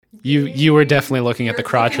You were definitely looking at the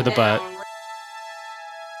crotch or the butt.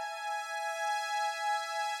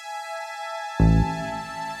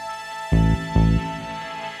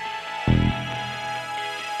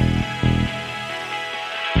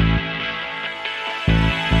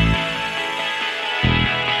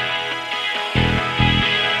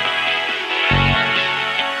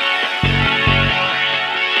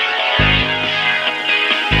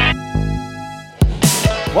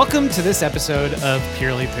 Welcome to this episode of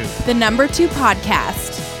Purely Poop, the number 2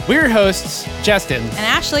 podcast. We're your hosts, Justin and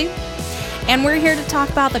Ashley, and we're here to talk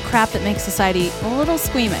about the crap that makes society a little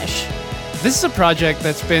squeamish. This is a project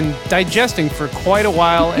that's been digesting for quite a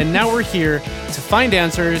while, and now we're here to find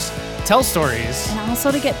answers, tell stories, and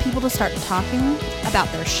also to get people to start talking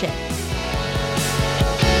about their shit.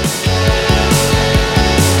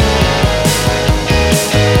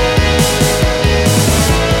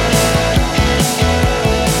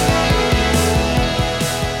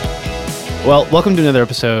 Well, welcome to another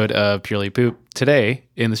episode of Purely Poop. Today,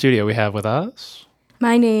 in the studio, we have with us...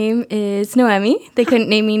 My name is Noemi. They couldn't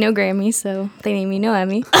name me No Grammy, so they named me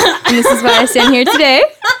Noemi. And this is why I stand here today.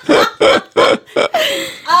 Oh,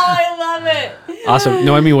 I love it. Awesome.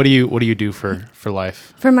 Noemi, what do you do for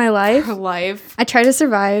life? For my life? For life. I try to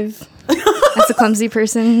survive. As a clumsy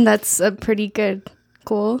person, that's a pretty good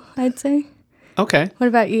goal, I'd say. Okay. What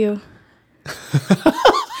about you?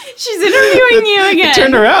 She's interviewing you again.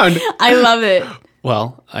 Turn around. I love it.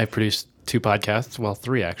 Well, I produced 2 podcasts. Well,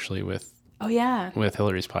 3 actually with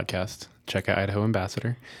Hillary's podcast. Check out Idaho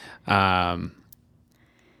Ambassador. And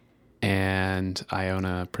I own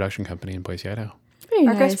a production company in Boise, Idaho. Very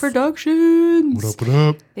Marcus nice. Productions. What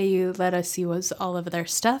up? They let us use all of their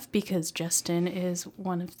stuff because Justin is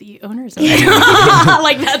one of the owners of it.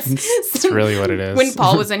 Like That's really what it is. When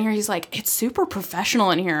Paul was in here, he's like, "It's super professional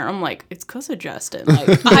in here." I'm like, "It's because of Justin.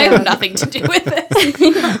 Like, I have nothing to do with it.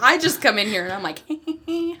 I just come in here and I'm like,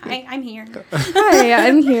 hi, I'm here." Hi,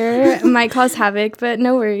 I'm here. It might cause havoc, but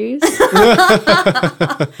no worries.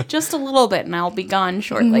 Just a little bit, and I'll be gone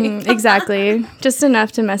shortly. Exactly. Just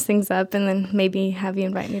enough to mess things up, and then maybe have you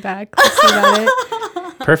invite me back. Let's see about it.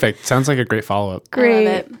 Perfect. Sounds like a great follow-up. Great.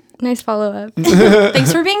 I love it. Nice follow-up.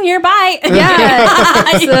 Thanks for being here. Bye. Yeah.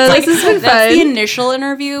 So this has been That's fun. the initial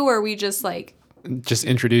interview where we just Just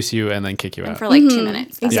introduce you and then kick you out. for 2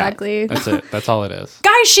 minutes. That's Exactly. That's it. That's all it is.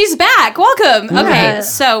 Guys, she's back. Welcome. Okay, Yeah.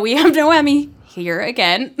 so we have Noemi here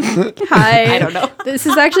again. Hi. I don't know. This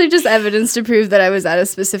is actually just evidence to prove that I was at a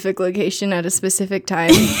specific location at a specific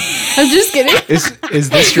time. I'm just kidding. Is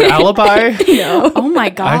this your alibi? No. Oh my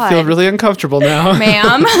God. I feel really uncomfortable now.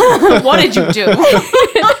 Ma'am, what did you do?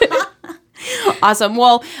 Awesome.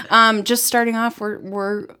 Well, just starting off,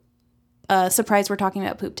 we're surprised we're talking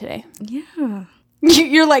about poop today. Yeah.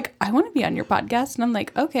 You're like, I want to be on your podcast, and I'm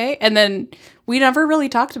like, okay. And then we never really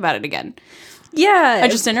talked about it again. Yeah. I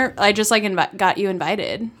just got you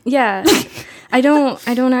invited. Yeah. I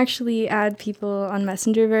don't actually add people on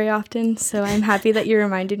Messenger very often, so I'm happy that you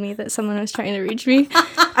reminded me that someone was trying to reach me.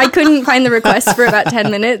 I couldn't find the request for about 10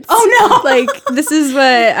 minutes. Oh no. Like, this is what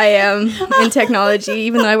I am in technology,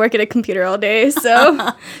 even though I work at a computer all day,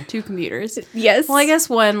 so 2 computers. yes. Well, I guess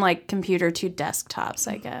 1 computer, 2 desktops,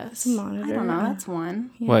 I guess. Monitor. I don't know. That's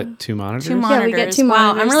 1. What, 2 monitors? 2 monitors. Yeah, we get 2 Wow,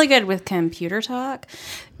 I'm monitors. really good with computer talk.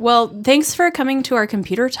 Well, thanks for coming to our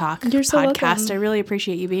computer talk You're so podcast. welcome. I really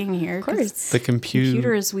appreciate you being here. Of course. The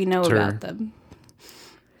Computers, we know about them.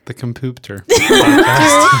 The compoopter.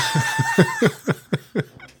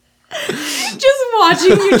 Just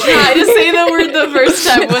watching you try to say the word the first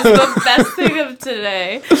time was the best thing of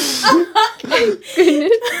today.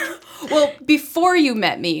 Well, before you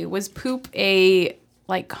met me, was poop a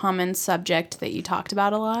common subject that you talked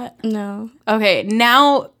about a lot? No. Okay,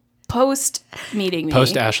 now post meeting me.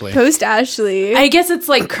 Post Ashley. Post Ashley. I guess it's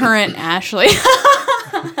current Ashley.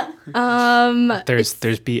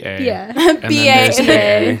 There's BA. Yeah. And BA.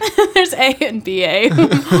 then there's AA. There's A and BA.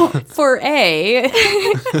 For A.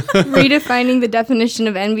 Redefining the definition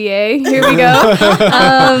of NBA. Here we go.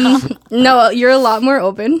 No, you're a lot more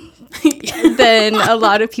open than a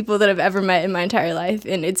lot of people that I've ever met in my entire life,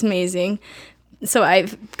 and it's amazing. So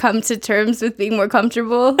I've come to terms with being more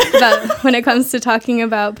comfortable about when it comes to talking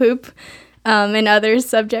about poop and other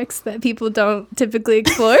subjects that people don't typically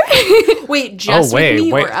explore. Wait, just with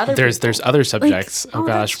me or other There's people? other subjects. oh,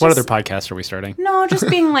 gosh, that's what just- other podcasts are we starting? No, just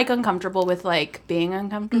being uncomfortable with being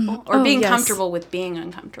uncomfortable or Oh, being yes. comfortable with being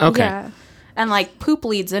uncomfortable. Okay. Yeah. And poop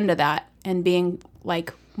leads into that and being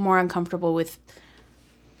more uncomfortable with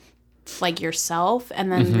yourself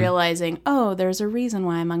and then realizing, oh, there's a reason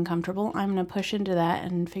why I'm uncomfortable. I'm going to push into that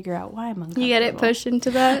and figure out why I'm uncomfortable. You get it? Push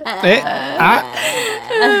into that?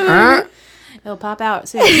 It'll pop out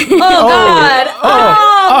soon. Oh, God.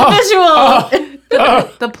 Oh, the visual.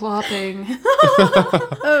 The plopping.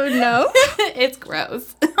 Oh, no. It's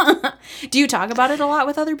gross. Do you talk about it a lot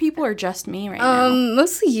with other people or just me right now?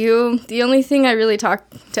 Mostly you. The only thing I really talk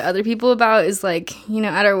to other people about is, like, you know,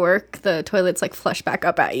 at our work, the toilets, like, flush back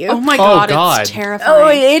up at you. Oh, my God. It's terrifying. Oh,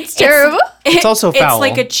 it's terrible. It's also foul.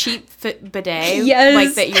 It's like a cheap bidet. Yes.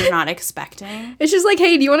 Like, that you're not expecting. It's just like,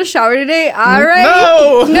 hey, do you want to shower today? All right.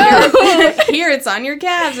 No. Here, it's on your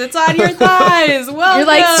calves. It's on your thighs. Welcome. You're,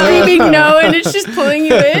 like, screaming no, and it's just pulling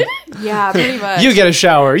you in. Yeah, pretty much. You get a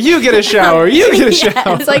shower. You get a shower. You get a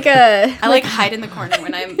shower. It's like a... I like hide in the corner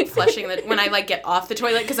when I'm flushing when I like get off the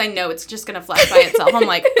toilet because I know it's just gonna flush by itself. I'm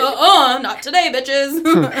like, not today,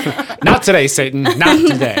 bitches. Not today, Satan. Not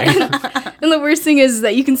today. And the worst thing is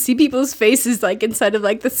that you can see people's faces like inside of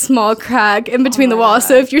like the small crack in between the walls.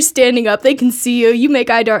 So if you're standing up, they can see you. You make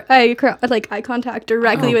eye contact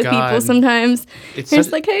directly with people sometimes. It's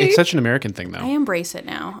such, like, hey. It's such an American thing, though. I embrace it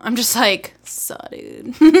now. I'm just like, so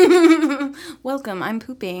dude. Welcome. I'm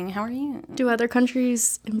pooping. How are you? Do other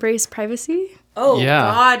countries embrace privacy? Oh yeah.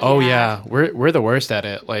 God. Oh yeah. We're the worst at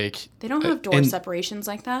it. Like they don't have door separations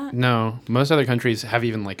like that. No, most other countries have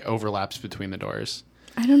even like overlaps between the doors.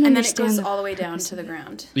 I don't understand. And then it goes all the way down to the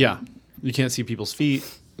ground. Yeah, you can't see people's feet.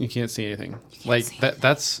 You can't see anything. Like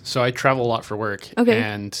that's so I travel a lot for work. Okay.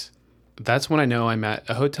 And that's when I know I'm at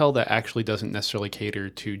a hotel that actually doesn't necessarily cater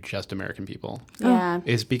to just American people. Yeah.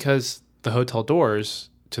 Is because the hotel doors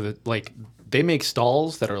to the like they make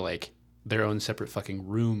stalls that are like their own separate fucking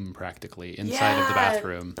room practically inside of the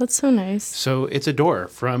bathroom. That's so nice. So it's a door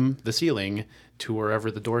from the ceiling to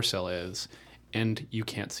wherever the door sill is, and you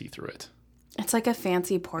can't see through it. It's like a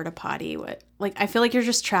fancy porta potty. I feel like you're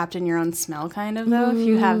just trapped in your own smell, kind of though. If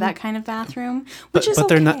you have that kind of bathroom, which is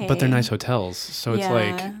they're okay. not. But they're nice hotels, so it's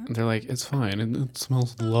like they're like it's fine, and it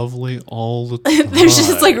smells lovely all the time. There's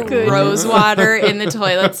just like rose water in the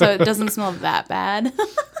toilet, so it doesn't smell that bad.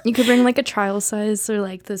 You could bring like a trial size or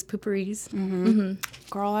like those pooperies.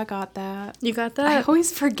 Girl, I got that. You got that? I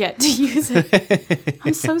always forget to use it.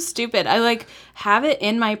 I'm so stupid. I like have it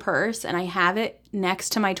in my purse and I have it next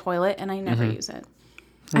to my toilet and I never use it.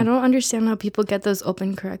 I don't understand how people get those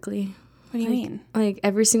open correctly. What do you mean? Like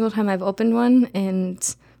every single time I've opened one,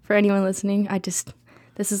 and for anyone listening,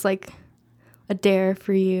 this is like a dare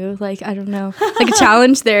for you. Like, I don't know, like a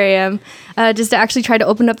challenge. There I am, just to actually try to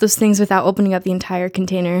open up those things without opening up the entire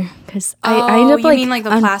container. Because I end up you mean like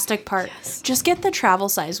the plastic part? Yes. Just get the travel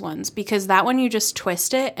size ones because that one you just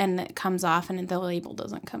twist it and it comes off and the label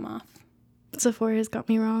doesn't come off. Sephora has got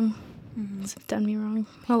me wrong. It's done me wrong.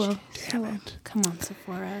 Hello. Damn it. Come on,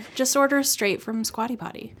 Sephora. Just order straight from Squatty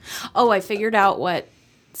Potty. Oh, I figured out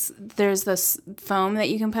there's this foam that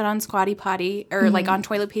you can put on Squatty Potty or like on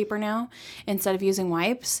toilet paper now instead of using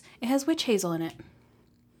wipes. It has witch hazel in it.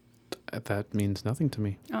 That means nothing to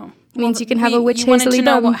me. Oh, it means you can have a witch hazel. You wanted to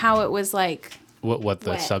know bum. how it was like. What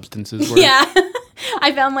the wet. substances were? Yeah,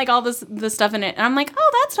 I found like all the stuff in it, and I'm like,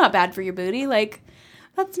 oh, that's not bad for your booty. Like,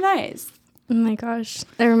 that's nice. Oh my gosh.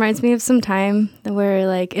 That reminds me of some time where,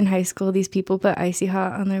 like, in high school, these people put Icy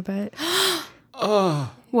Hot on their butt.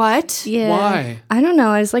 Oh. What? Yeah. Why? I don't know.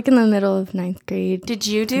 I was, like, in the middle of 9th grade. Did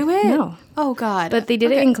you do it? No. Oh, God. But they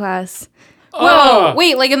did it in class. Whoa.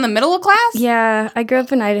 Wait, like in the middle of class? Yeah. I grew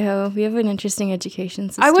up in Idaho. We have an interesting education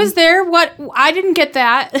system. I was there. What? I didn't get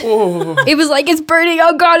that. Oh. It was like, it's burning.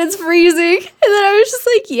 Oh, God, it's freezing. And then I was just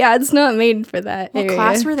like, yeah, it's not made for that. What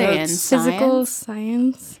class were they in? Physical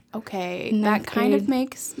science. Okay, that kind of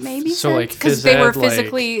makes maybe so sense. Like because they were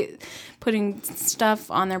physically putting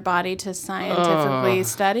stuff on their body to scientifically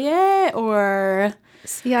study it, or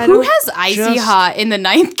yeah, who has Icy Hot in the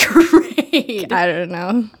 9th grade? I don't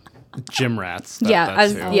know. Gym rats.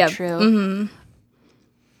 Yeah, true. Mm-hmm.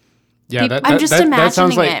 Yeah, I'm just imagining that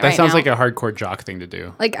sounds like it that right sounds now. like a hardcore jock thing to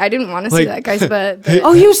do. Like, I didn't want to see that guy's butt.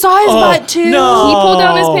 Oh, you saw his butt too? No. He pulled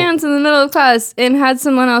down his pants in the middle of class and had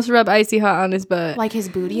someone else rub Icy Hot on his butt. Like his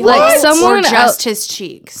booty Like hole? someone or just his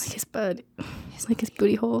cheeks? His butt. Like his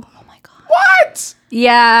booty hole. Oh my God. What?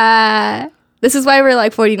 Yeah. This is why we're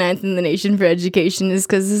like 49th in the nation for education, is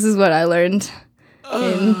because this is what I learned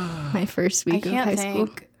in my first week of high school.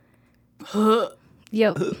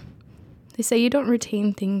 Yep. They say you don't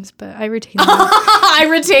retain things, but I retain them. I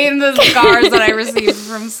retain the scars that I received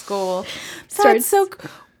from school. That's so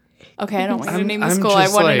okay, I don't want you to name the school. I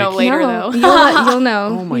want to know later, though. You'll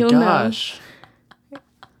know. Oh, my You'll gosh.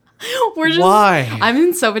 We're just, Why? I'm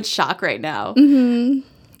in so much shock right now. Mm-hmm.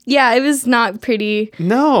 Yeah, it was not pretty.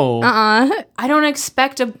 No. I don't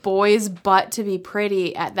expect a boy's butt to be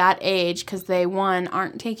pretty at that age because they, one,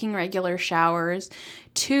 aren't taking regular showers.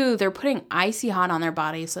 Two, they're putting icy hot on their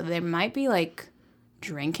body, so they might be like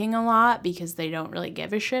drinking a lot because they don't really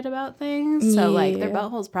give a shit about things. So like their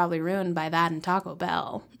butthole's probably ruined by that and Taco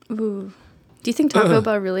Bell. Ooh. Do you think Taco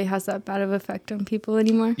Bell really has that bad of effect on people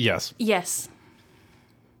anymore? Yes. Yes.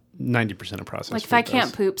 90% of processed Like if food I can't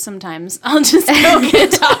does. poop sometimes, I'll just go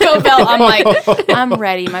get Taco Bell. I'm like, I'm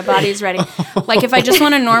ready. My body's ready. Like if I just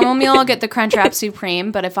want a normal meal, I'll get the Crunchwrap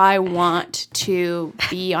Supreme. But if I want to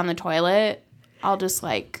be on the toilet, I'll just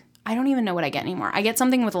like, I don't even know what I get anymore. I get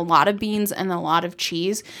something with a lot of beans and a lot of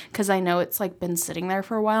cheese because I know it's like been sitting there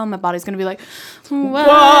for a while and my body's going to be like,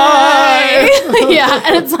 why? Yeah.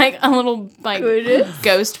 And it's like a little like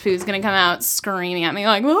ghost poo's going to come out screaming at me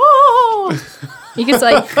like, oh. You can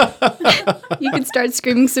like, you can start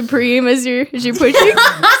screaming "Supreme" as you're pushing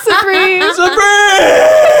Supreme.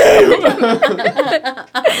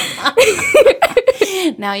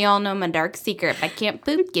 Now y'all know my dark secret. If I can't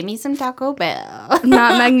poop, give me some Taco Bell.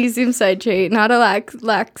 Not magnesium citrate. Not a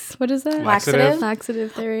lax. What is that? Laxative?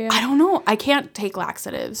 Laxative. There we go. I don't know. I can't take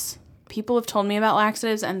laxatives. People have told me about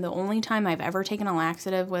laxatives, and the only time I've ever taken a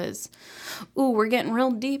laxative was, we're getting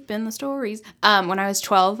real deep in the stories. When I was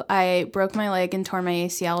 12, I broke my leg and tore my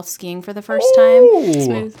ACL skiing for the first time.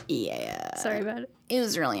 Smooth. Yeah. Sorry about it. It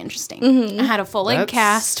was really interesting. I had a full leg That's-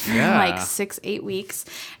 cast for yeah. like 6-8 weeks.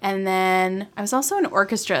 And then I was also in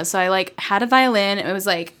orchestra. So I like had a violin. It was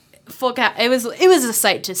like full cast. It was a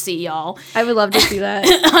sight to see, y'all. I would love to see that.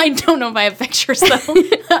 I don't know if I have pictures though.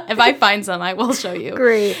 If I find some, I will show you.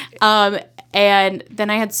 Great. And then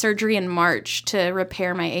I had surgery in March to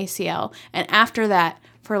repair my ACL. And after that,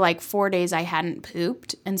 for like 4 days, I hadn't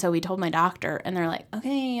pooped. And so we told my doctor, and they're like,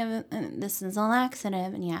 okay, this is a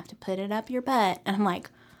laxative, and you have to put it up your butt. And I'm like,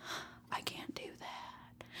 I can't do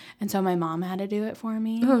that. And so my mom had to do it for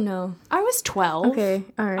me. Oh no. I was 12. Okay.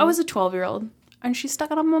 All right. I was a 12-year-old, and she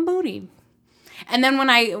stuck it on my booty. And then when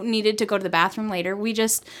I needed to go to the bathroom later, we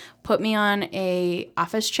just put me on a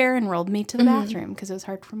office chair and rolled me to the bathroom because it was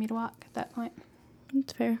hard for me to walk at that point.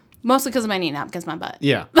 That's fair. Mostly because of my knee, not because of my butt.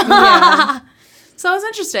 Yeah. So it was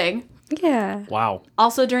interesting. Yeah. Wow.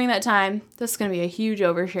 Also during that time, this is going to be a huge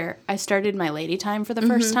overshare. I started my lady time for the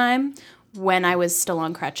first time when I was still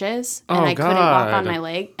on crutches and Oh, I couldn't walk on God. my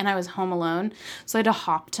leg and I was home alone. So I had to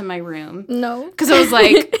hop to my room. No. Because I was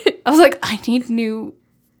like, I need new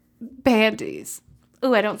panties.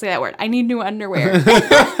 Ooh, I don't say that word. I need new underwear. So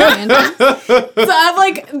I'm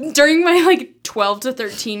like, during my like 12 to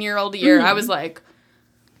 13-year-old year, I was like,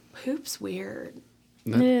 poop's weird.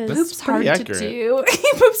 Yes. Poop's hard pretty accurate. to do.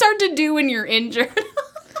 Poop's hard to do when you're injured.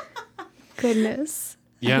 Goodness.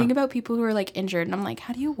 I Yeah. think about people who are like injured and I'm like,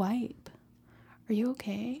 how do you wipe? Are you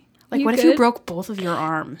okay? Like, You what if you good? broke both of your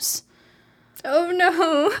arms? Oh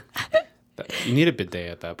no. You need a bidet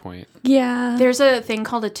at that point. Yeah. There's a thing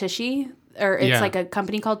called a tushy, or it's Yeah. like a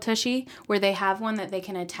company called Tushy, where they have one that they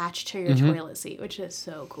can attach to your toilet seat, which is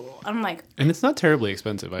so cool. I'm like, And it's not terribly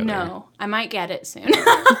expensive either. no, I might get it soon.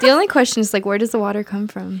 The only question is like, where does the water come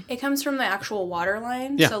from? It comes from the actual water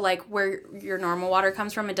line. Yeah. So, like, where your normal water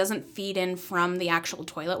comes from, it doesn't feed in from the actual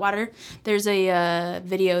toilet water. There's a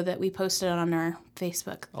video that we posted on our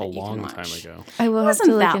Facebook that A you can long watch. time ago. I will It have to wasn't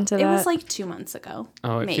look that. into It that. was like 2 months ago.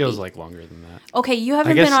 Oh, it maybe. feels like longer than that. Okay, you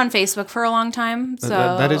haven't guess- been on Facebook for a long time, so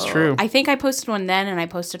that is true. I think I posted one then, and I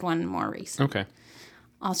posted one more recent. Okay.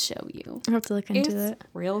 I'll show you. I'll have to look into It's it.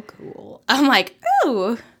 real cool. I'm like,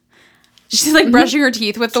 ooh. She's like brushing her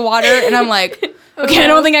teeth with the water, and I'm like, okay, I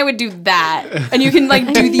don't think I would do that. And you can like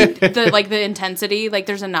do the intensity, like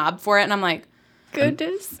there's a knob for it, and I'm like,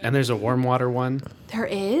 Goodness. And there's a warm water one. there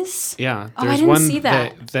is. Yeah. Oh, I There's didn't one see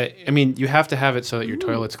that. that I mean, you have to have it so that your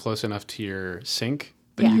toilet's close enough to your sink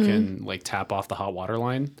that you can like tap off the hot water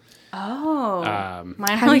line. Oh,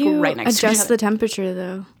 mine How are like do you right next to each adjust other. the temperature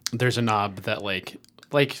though? There's a knob that like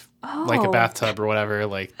a Oh. bathtub or whatever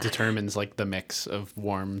like determines like the mix of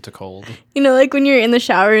warm to cold. You know, like when you're in the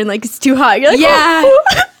shower and like it's too hot, you're like, Yeah. oh.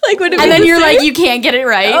 Like would it be And then the you're same? like, you can't get it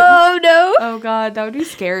right. oh no. Oh God, that would be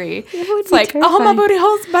scary. would It's be like, oh, my terrifying. booty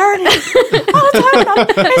hole's burning. Oh, it's hot.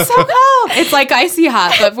 It's so cold. It's like icy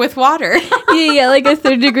hot, but with water. Yeah, like a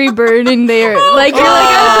 3rd-degree burn in there. Oh, Like you're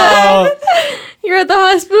like you're at the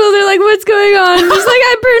hospital. They're like, what's going on? Just like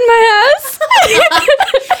I burned my ass.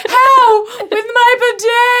 How? With my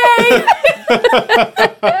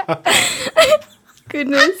bidet.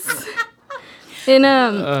 Goodness. In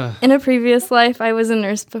a previous life, I was a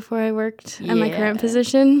nurse before I worked at my current Yeah.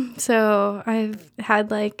 position. So I've had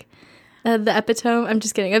like The epitome. I'm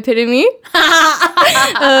just kidding. Epitome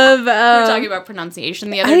of. We were talking about pronunciation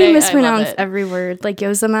the other day. I mispronounce love it. every word, like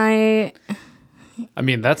Yosemite. I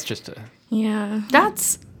mean, that's just a. Yeah.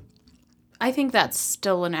 I think that's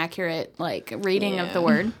still an accurate like reading of the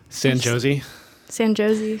word. San Jose. San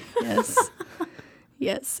Jose. Yes.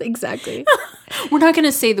 Yes, exactly. We're not going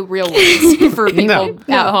to say the real words for people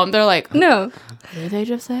at home. They're like, No, what did they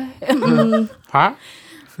just say? Huh?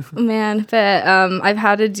 man, but I've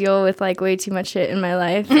had to deal with like way too much shit in my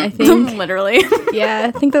life. I think. Literally.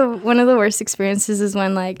 Yeah, I think one of the worst experiences is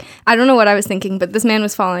when like I don't know what I was thinking, but this man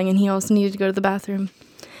was falling and he also needed to go to the bathroom.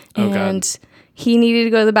 Oh, God. And he needed to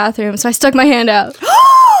go to the bathroom, so I stuck my hand out.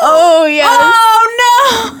 Oh yes.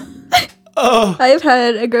 Oh, no. Oh. I've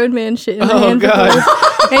had a grown man shit in my hand God.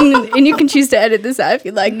 before. And you can choose to edit this out if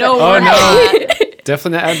you'd like. No, Oh we're not. no.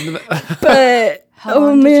 Definitely. But How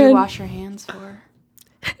long did you wash your hands for?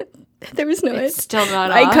 there was no It's it. still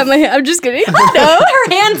not I off. cut my hand. I'm just kidding. No. Her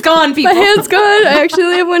hand's gone, people. My hand's gone. I actually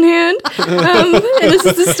only have one hand. And this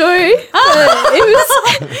is the story.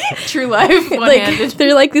 It was True life, like one-handed.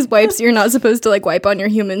 they're like these wipes you're not supposed to like wipe on your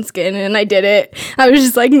human skin, and I did it. I was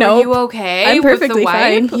just like, no. Are you okay? I'm with the perfectly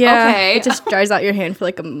wipe? fine. Yeah, Okay. it just dries out your hand for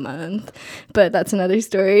like a month, but that's another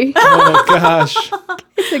story. Oh gosh.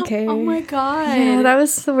 It's okay. Oh my god. Yeah, that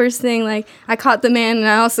was the worst thing. Like, I caught the man, and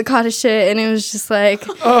I also caught his shit, and it was just like,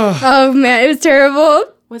 oh man, it was terrible.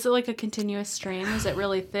 Was it like a continuous stream? Was it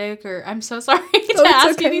really thick? Or I'm so sorry to it's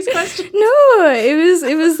ask okay. you these questions. No,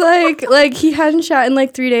 it was like he hadn't shot in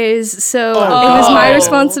like 3 days, so it was my Oh.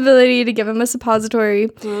 responsibility to give him a suppository.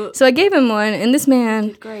 So I gave him one, and this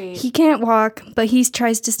man, Great. he can't walk, but he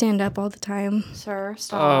tries to stand up all the time. Sir,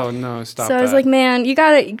 stop. Oh no. Stop. So I was that. like, man, you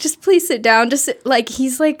gotta just please sit down. Just like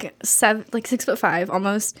he's like 6'5",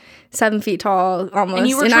 almost 7 feet tall, almost. And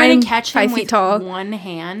you were I'm trying to catch 5 him feet with tall. one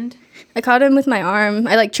hand? I caught him with my arm.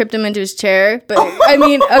 I like tripped him into his chair, but I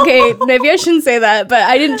mean, okay, maybe I shouldn't say that, but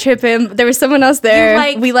I didn't trip him. There was someone else there.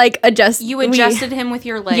 We You adjusted him with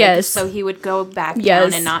your legs Yes. so he would go back Yes.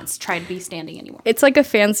 down and not try to be standing anymore. It's like a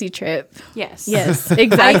fancy trip. Yes. Yes,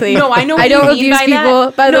 exactly. I know what I don't you mean abuse by people,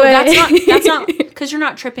 that. by the No, way. that's not because you're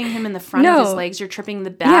not tripping him in the front of his No. legs. You're tripping the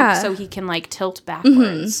back Yeah. so he can like tilt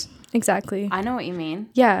backwards. Exactly. I know what you mean.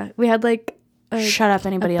 Yeah, we had like Shut up,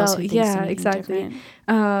 anybody else who belt. thinks Yeah, something exactly.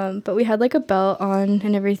 different. But we had like a belt on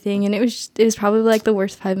and everything, and it was probably like the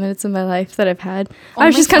worst 5 minutes of my life that I've had. I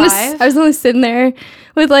was Only just kind of five? I was only sitting there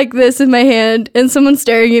with like this in my hand, and someone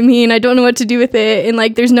staring at me, and I don't know what to do with it, and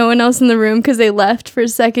like there's no one else in the room because they left for a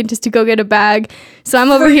second just to go get a bag. So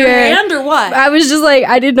I'm over Your here. hand or what? I was just like,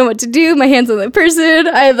 I didn't know what to do. My hand's on the person.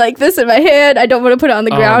 I have like this in my hand. I don't want to put it on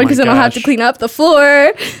the ground my because then I'll have to gosh. clean up the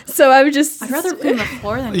floor. So I was just. I'd rather clean the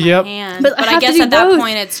floor than Yep. my hand. But But, I I have to guess do at that both.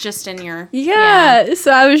 point it's just in your Yeah.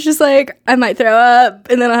 So I was just like, I might throw up,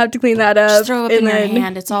 and then I'll have to clean that up. Just throw up and in your then,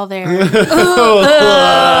 hand. It's all there.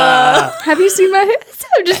 Have you seen my hands?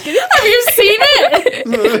 I'm just kidding. Have you seen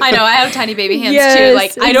it? I know. I have tiny baby hands Yes, too.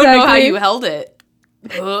 Like I don't know how exactly. you held it.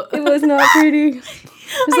 It was not pretty.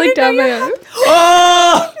 It was like down my arm.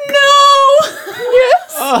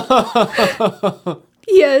 Oh.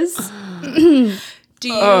 Yes. Do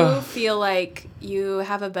you feel like you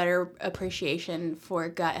have a better appreciation for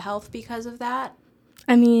gut health because of that?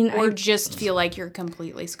 I mean, Or just feel like you're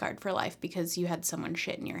completely scarred for life because you had someone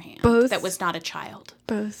shit in your hand Both. that was not a child?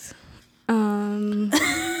 both.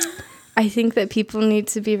 I think that people need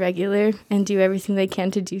to be regular and do everything they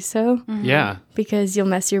can to do so. Yeah. Because you'll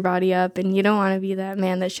mess your body up, and you don't want to be that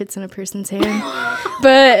man that shits in a person's hand.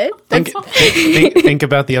 But Think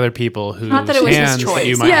about the other people whose Not that it was his hands that choice.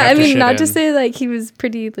 you might yeah, have I to mean, shit not in. to say like he was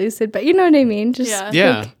pretty lucid, but you know what I mean. Just Yeah.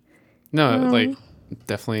 Yeah. like, No, like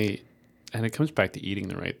definitely, and it comes back to eating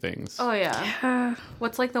the right things. Oh yeah.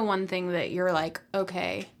 What's like the one thing that you're like,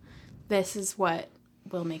 okay, this is what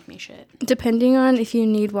will make me shit? depending on if you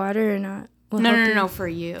need water or not. will help you. No, for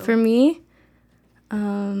you. For me,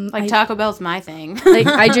 like Taco Bell's my thing. like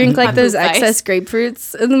I drink like those Poop ice. excess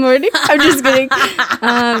grapefruits in the morning. I'm just kidding.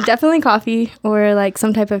 Definitely coffee or like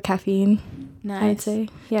some type of caffeine. Nice. I'd say.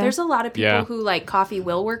 Yeah. There's a lot of people Yeah. who like coffee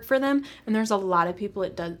will work for them, and there's a lot of people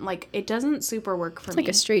it doesn't like. It doesn't super work for me. like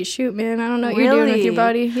a straight shoot, man. I don't know what you're doing with your Really?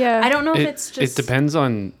 body. Yeah. I don't know if It, it's just. it depends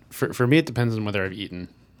on, for me, it depends on whether I've eaten.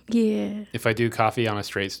 Yeah. If I do coffee on a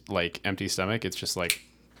straight, like, empty stomach, it's just like,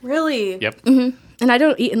 Really. yep, And I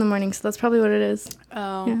don't eat in the morning, so that's probably what it is.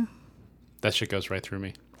 Oh. Yeah. that shit goes right through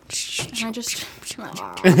me. Am I just?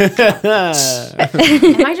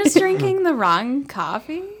 Am I just drinking the wrong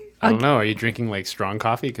coffee? I don't know. Are you drinking, like, strong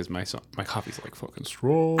coffee? Because my coffee's, like, fucking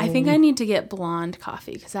strong. I think I need to get blonde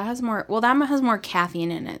coffee because that has more. Well, that has more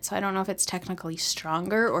caffeine in it, so I don't know if it's technically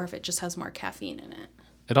stronger or if it just has more caffeine in it.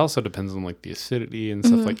 It also depends on like the acidity and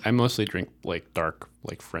stuff. Like I mostly drink like dark,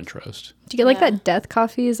 like French roast. Do you get like Yeah. that death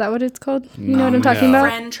coffee? Is that what it's called? You know what I'm talking yeah. about?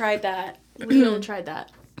 Friend tried that. Leo tried that.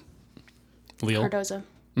 Leo, Cardozo.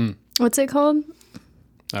 What's it called?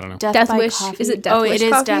 I don't know. Death by Wish. Coffee. Is it Death Oh, Wish it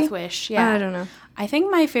is coffee? Death Wish. Yeah. I don't know. I think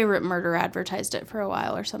My Favorite Murder advertised it for a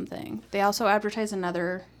while or something. They also advertise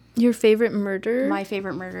another Your favorite murder? My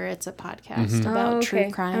Favorite Murder. It's a podcast about true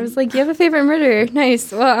crime. I was like, you have a favorite murder.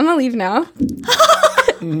 Nice. Well, I'm gonna leave now.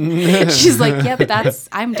 She's like, yep,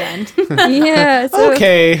 I'm done. Yeah. So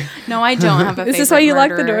Okay. No, I don't have a favorite Is this why you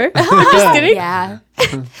locked the murderer. door? I'm just kidding. Yeah.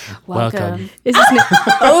 Welcome. Is this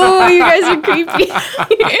oh, you guys are creepy.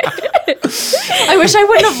 I wish I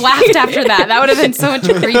wouldn't have laughed after that. That would have been so much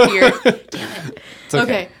creepier. It's okay.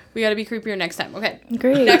 Okay. We got to be creepier next time. Okay.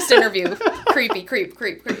 Great. Next interview. Creepy, creep.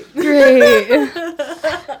 Great. Creep.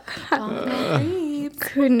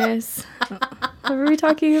 Goodness. What were we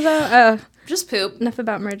talking about? Just poop. Enough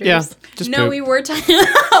about murders. Yeah. Just No, poop. we were talking.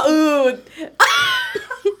 Ooh.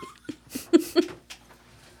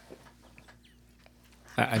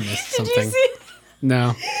 I missed Did something. you see?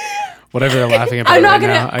 No. Whatever they're laughing about I'm not right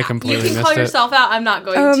gonna. now, I You completely can missed call it. yourself out. I'm not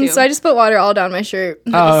going to. So I just put water all down my shirt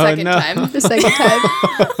the Oh, second no. time. the second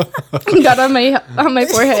time. Got on my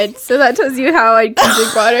forehead. So that tells you how I can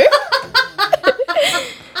drink water.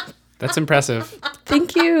 That's impressive.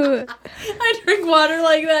 Thank you. I drink water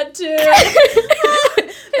like that too.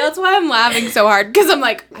 That's why I'm laughing so hard because I'm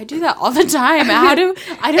like, I do that all the time. I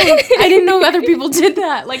didn't know other people did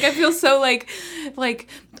that. Like I feel so like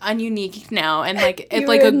ununique now, and like it's You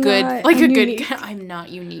like are a good not like ununique. a good. I'm not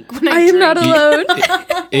unique when I I am not drink. alone.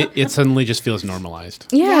 It suddenly just feels normalized.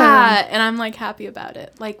 Yeah, and I'm like happy about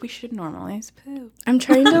it. Like we should normalize poop. I'm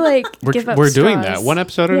trying to like give up We're doing straws. that one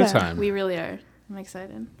episode at Yeah. a time. We really are. I'm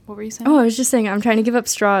excited. What were you saying? Oh, I was just saying I'm trying to give up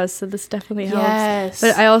straws, so this definitely helps. yes.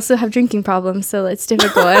 But I also have drinking problems, so it's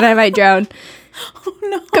difficult, and I might drown. oh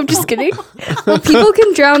no. I'm just kidding. Well, people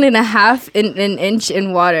can drown in an inch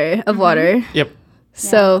in water of water. Yep.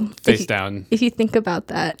 So Face down. if you think about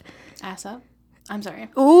that, Ass up. I'm sorry.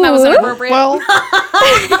 ooh, That was inappropriate. Well,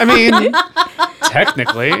 I mean,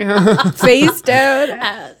 technically. face down.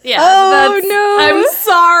 Yeah. Oh, that's- no. I'm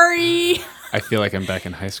sorry. I feel like I'm back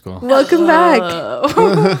in high school. Welcome back.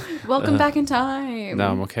 Welcome back in time. No,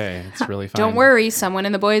 I'm okay. It's really fine. Don't worry, someone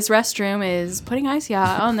in the boys' restroom is putting ice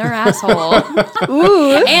yacht on their asshole.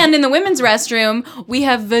 Ooh, And in the women's restroom, we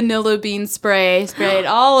have vanilla bean spray sprayed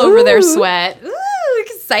all over their Ooh. sweat. Ooh,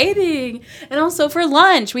 exciting. And also for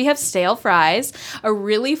lunch, we have stale fries, a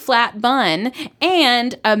really flat bun,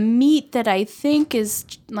 and a meat that I think is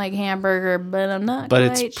like hamburger, but I'm not But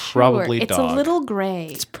quite it's probably sure. It's dog. a little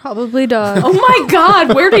gray. probably dog. Oh my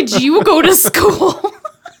God, where did you go to school?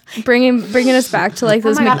 Bringing us back to like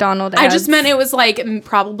those Oh my God. McDonald's I ads. just meant it was like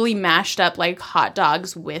probably mashed up like hot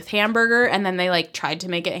dogs with hamburger, and then they like tried to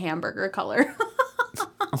make it hamburger color.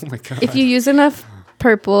 Oh my god. If you use enough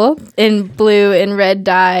purple and blue and red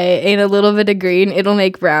dye and a little bit of green, it'll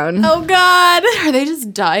make brown. Oh God, are they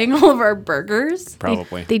just dyeing all of our burgers?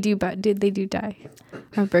 Probably. They do dye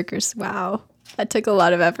our burgers. Wow, that took a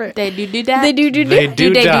lot of effort. They do that. They do They Do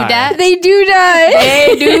do they die. do that? They do dye.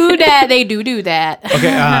 They do that. They do that.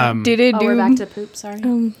 Okay. Do they Oh, do? we're back to poop. Sorry,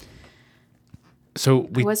 So I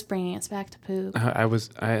we. was bringing us back to poop.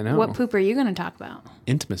 I know. What poop are you going to talk about?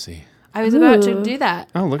 Intimacy. I was about to Ooh. do that.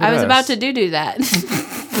 Oh, look at I was us. about to do that.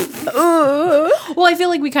 Ooh. Well, I feel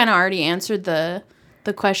like we kind of already answered the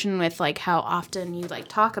question with like how often you like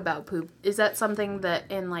talk about poop. Is that something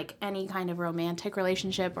that in like any kind of romantic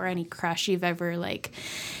relationship or any crush you've ever like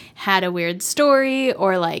had a weird story,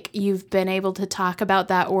 or like you've been able to talk about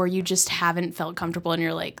that, or you just haven't felt comfortable and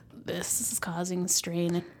you're like, this is causing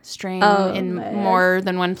strain Oh, in man. more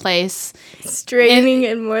than one place? Straining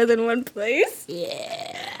in more than one place.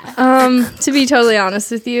 Yeah. To be totally honest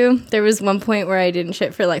with you, there was one point where I didn't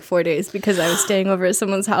shit for like 4 days because I was staying over at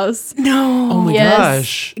someone's house. No. Oh my Yes.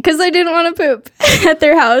 gosh. Because I didn't want to poop at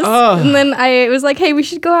their house. Oh. And then I was like, hey, we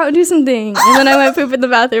should go out and do something. And then I went poop in the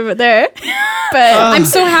bathroom there. But I'm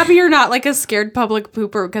so happy you're not like a scared public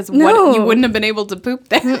pooper, because No. you wouldn't have been able to poop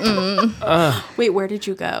there. Wait, where did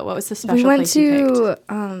you go? What was the special we went place you picked?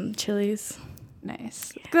 to Chili's.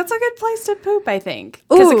 Nice. That's a good place to poop, I think,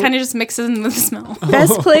 because it Ooh. kind of just mixes in with the smell.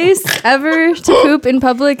 Best place ever to poop in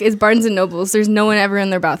public is Barnes and Nobles. There's no one ever in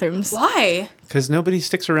their bathrooms. Why? Because nobody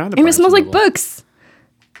sticks around. At And it Barnes smells and like Noble. books.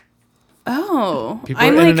 Oh, People are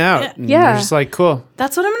in and out. And yeah. You're just like, cool.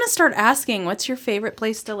 That's what I'm gonna start asking. What's your favorite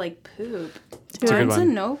place to like poop? a good Barnes one.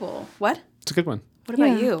 and Noble. What? It's a good one. What about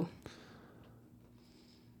Yeah. you?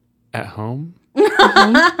 At home,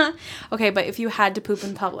 Okay, but if you had to poop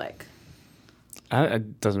in public,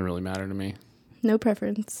 it doesn't really matter to me. No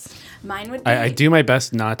preference. Mine would be. I do my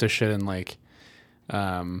best not to shit in like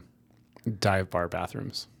dive bar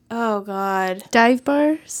bathrooms. Oh God. Dive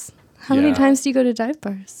bars? How many Yeah. times do you go to dive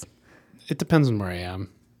bars? It depends on where I am.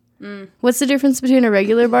 What's the difference between a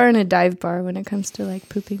regular bar and a dive bar when it comes to like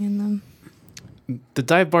pooping in them? The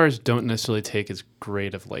dive bars don't necessarily take as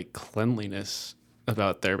great of like cleanliness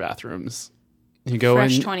about their bathrooms. You go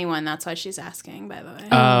Fresh in. 21. That's why she's asking, by the way.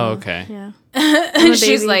 Oh, okay. Yeah. And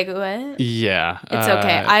she's baby. like, what? Yeah. It's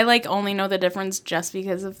okay. I like only know the difference just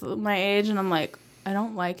because of my age, and I'm like, I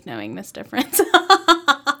don't like knowing this difference.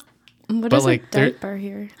 What But, is like, a there- dive bar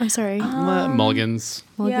here? I'm sorry. Mulligans.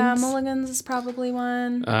 Yeah, Mulligans? Mulligans is probably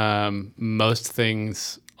one. Most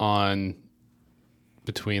things on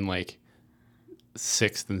between like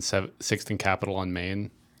 6th and Capitol on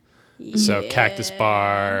Main. So Cactus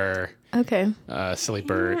Bar, Okay. Silly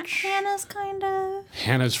Birch, Hannah's kind of.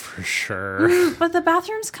 Hannah's for sure. But the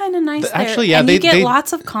bathroom's kind of nice there. Actually, yeah, and they- you get they-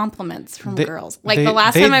 lots of compliments from they- girls. Like they- the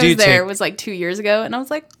last they time I do was there take- was like 2 years ago, and I was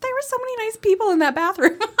like, there were so many nice people in that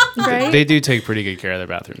bathroom. Right? They do take pretty good care of their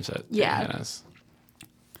bathrooms at Yeah. Hannah's.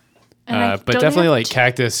 And I But don't definitely have like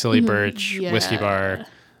Cactus, Silly Birch, Yeah. Whiskey Bar,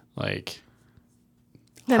 like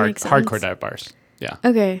That makes sense. hardcore dive bars. Yeah.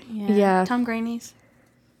 Okay. Yeah. Tom Graney's.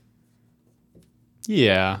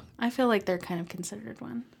 Yeah. I feel like they're kind of considered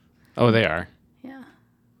one. Oh, they are. Yeah.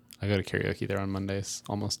 I go to karaoke there on Mondays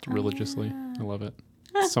almost religiously. I love it.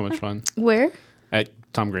 It's so much fun. Where? At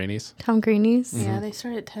Tom Graney's. Tom Graney's? Yeah, they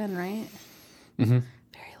start at 10, right? Mm-hmm.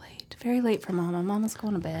 Very late. Very late for Mama. Mama's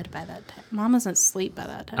going to bed by that time. Mama's asleep by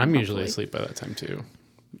that time. I'm usually hopefully. asleep by that time too.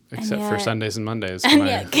 Except for yet- Sundays and Mondays. And when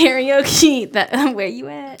yeah, karaoke. That where you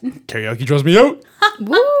at? karaoke draws me out.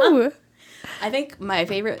 Woo! I think my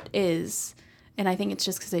favorite is, and I think it's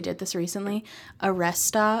just because I did this recently, a rest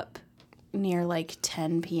stop near like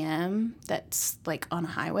 10 p.m. that's like on a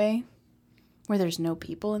highway where there's no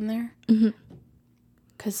people in there.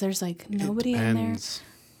 Because there's like nobody in there. Depends.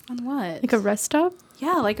 On what? Like a rest stop?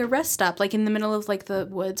 Yeah, like a rest stop, like in the middle of like the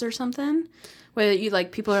woods or something, where you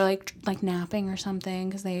like people are like napping or something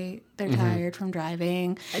because they're tired from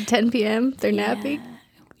driving. At 10 p.m. They're napping.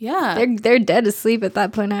 Yeah, They're dead asleep at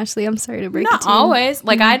that point, Ashley. I'm sorry to break not it to you. always.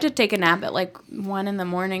 Like I had to take a nap at like 1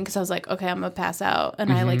 a.m. because I was like, okay, I'm gonna pass out,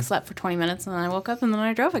 and I like slept for 20 minutes, and then I woke up, and then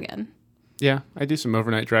I drove again. Yeah, I do some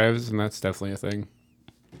overnight drives, and that's definitely a thing.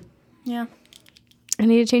 Yeah, I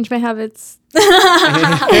need to change my habits.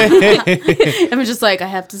 I'm just like I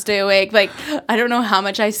have to stay awake. Like I don't know how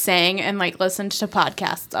much I sang and like listened to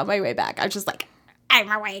podcasts on my way back. I was just like, I'm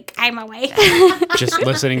awake. I'm awake. Just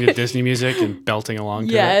listening to Disney music and belting along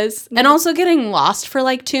to it. Yes. And also getting lost for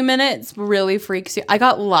like 2 minutes really freaks you. I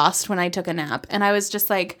got lost when I took a nap and I was just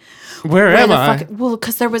like, Where am I? Well,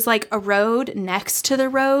 because there was like a road next to the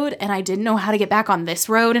road and I didn't know how to get back on this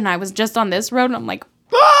road and I was just on this road and I'm like,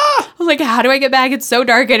 I was like, how do I get back? It's so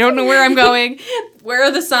dark. I don't know where I'm going. Where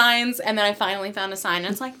are the signs? And then I finally found a sign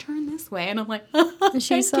and it's like, turn this way. And I'm like,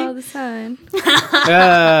 She saw the sign.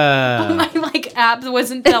 Ah. my like app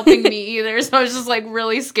wasn't helping me either, so I was just like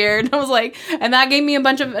really scared. I was like, and that gave me a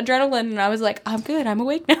bunch of adrenaline, and I was like, I'm good, I'm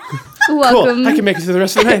awake now. Welcome. Cool. I can make it through the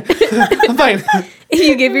rest of the night. I'm fine.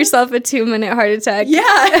 You give yourself a 2-minute heart attack Yeah,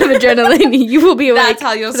 of adrenaline. You will be awake. that's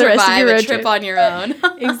how you'll for the rest of survive your a road trip on your own.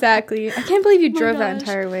 Exactly. I can't believe you drove that gosh.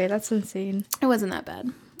 entire way. That's insane. It wasn't that bad,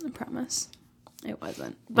 I promise. It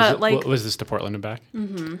wasn't, Was but it- like. was this to Portland and back?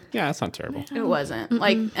 Mm-hmm. Yeah, that's not terrible. It wasn't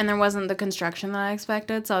like, and there wasn't the construction that I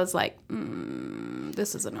expected, so I was like,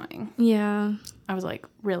 "This is annoying." Yeah. I was like,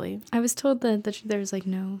 "Really?" I was told that there's like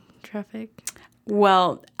no traffic.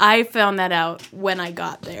 Well, I found that out when I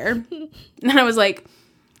got there, and I was like,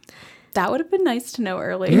 "That would have been nice to know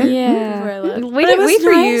earlier." Yeah. Before I left. Wait, But it was wait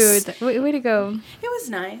for you. nice. Way to go. It was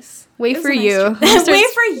nice. Wait It was for a nice you. trip. Wait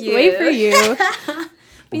for you. Wait for you.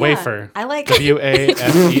 Yeah, Wafer. I like,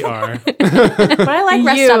 WAFER. but I like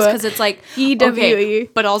rest You. stops because it's like EWE. okay,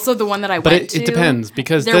 but also the one that I But went to. it depends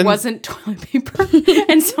because There then wasn't toilet paper,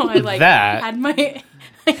 and so I like That- had my.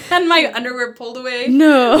 I had my underwear pulled away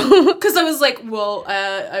No. because I was like, well,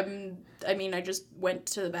 I mean, I just went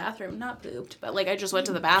to the bathroom, not pooped, but like I just went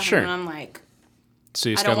to the bathroom, Sure. and I'm like, so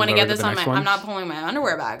you I don't want to scuttled get over this the on my. next one? I'm not pulling my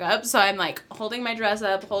underwear back up, so I'm like holding my dress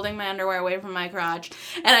up, holding my underwear away from my crotch,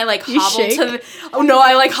 and I like hobbled shake? to the. Oh no!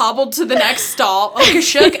 I like hobbled to the next stall. Okay,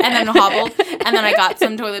 shook and then hobbled, and then I got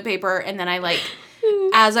some toilet paper, and then I like,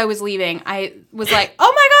 as I was leaving, I was like,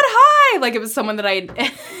 oh my god, hi! Like it was someone that I.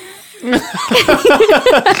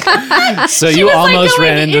 So you almost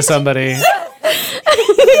ran into somebody.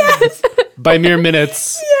 By mere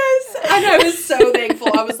minutes. Yes, and I was so thankful.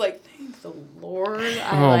 I was like, thank the Lord. I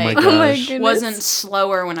Oh my like, gosh. Oh my goodness. wasn't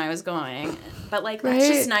slower when I was going, but like that's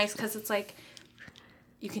Right? just nice because it's like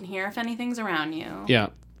You can hear if anything's around you. Yeah.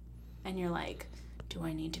 And you're like, do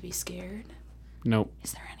I need to be scared? Nope.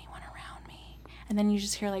 Is there anyone around me? And then you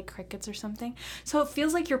just hear like crickets or something. So it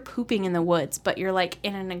feels like you're pooping in the woods, but you're like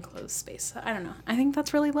in an enclosed space. I don't know. I think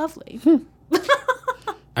that's really lovely.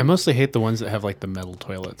 I mostly hate the ones that have like the metal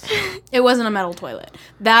toilets. It wasn't a metal toilet.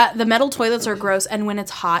 The metal toilets are gross, and when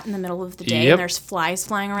it's hot in the middle of the day Yep. and there's flies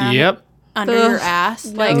flying around Yep. under your ass,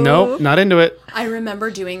 like Nope, not into it. I remember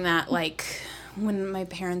doing that like when my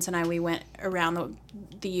parents and we went around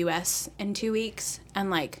the U.S. in 2 weeks, and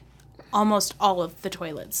like almost all of the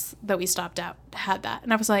toilets that we stopped at had that,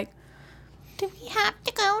 and I was like, do we have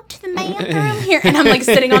to go to the bathroom here? And I'm like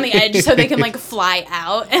sitting on the edge so they can like fly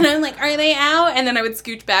out. And I'm like, are they out? And then I would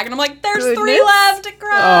scooch back and I'm like, there's 3 left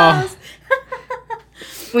across.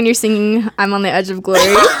 When you're singing I'm on the Edge of Glory,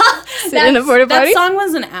 sit in a porta potty? That song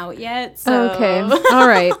wasn't out yet. So. Okay. All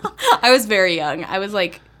right. I was very young. I was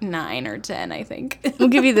like 9 or 10, I think. We'll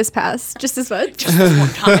give you this pass. Just this once. Just this one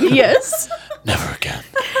time. Yes. Never again.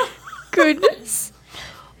 Goodness.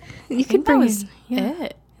 You could bring was it.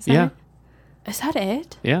 it. Yeah. Is that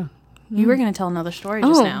it? Yeah. You were going to tell another story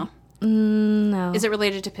just Oh. now. No. Is it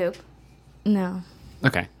related to poop? No.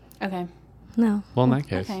 Okay. Okay. No. Well, in that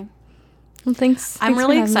case. Okay. Well, thanks. I'm Thanks for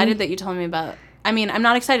really having excited me. that you told me about. I mean, I'm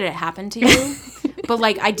not excited it happened to you, but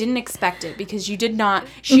like I didn't expect it because you did not.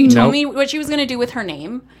 She told Nope. me what she was going to do with her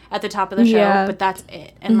name at the top of the show, Yeah. but that's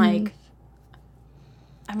it. And like,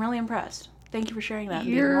 I'm really impressed. Thank you for sharing that. And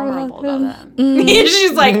being You're vulnerable welcome. about that.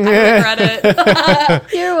 She's like, I regret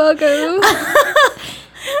it. You're welcome.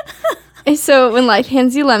 So when life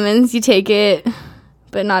hands you lemons, you take it,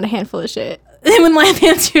 but not a handful of shit. And when life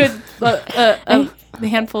hands you a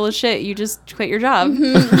handful of shit, you just quit your job.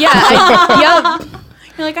 Yeah. Yep.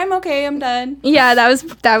 You're like, I'm okay. I'm done. Yeah, that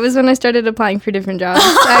was when I started applying for different jobs.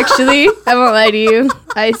 Actually, I won't lie to you.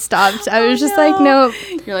 I stopped. I was just like, nope,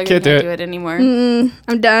 You're like, Can't I can't do do it anymore.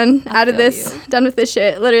 I'm done. Out of feel this. you. Done with this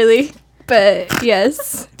shit, literally. But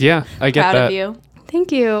yes. Yeah, I get Proud that. of you.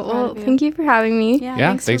 Thank you. Well, of you. thank you for having me. Yeah,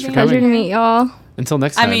 thanks for being coming. Pleasure to here. meet y'all. Until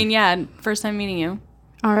next time. I mean, yeah, first time meeting you.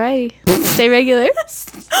 Alrighty. Stay regular.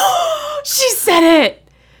 She said it.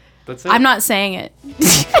 That's it. I'm not saying it.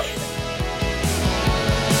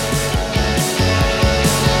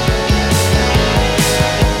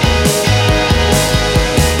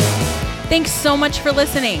 Thanks so much for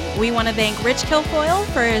listening. We want to thank Rich Kilfoyle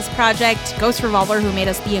for his project Ghost Revolver, who made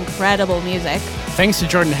us the incredible music. Thanks to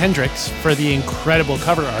Jordan Hendricks for the incredible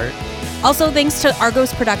cover art. Also, thanks to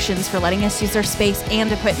Argos Productions for letting us use their space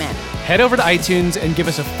and equipment, Head over to iTunes and give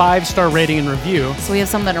us a 5-star rating and review. so we have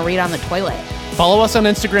something to read on the toilet. Follow us on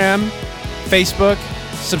Instagram, Facebook.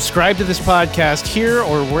 Subscribe to this podcast here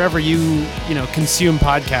or wherever you consume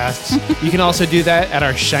podcasts. You can also do that at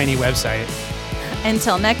our shiny website.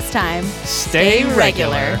 Until next time, Stay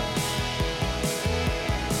regular.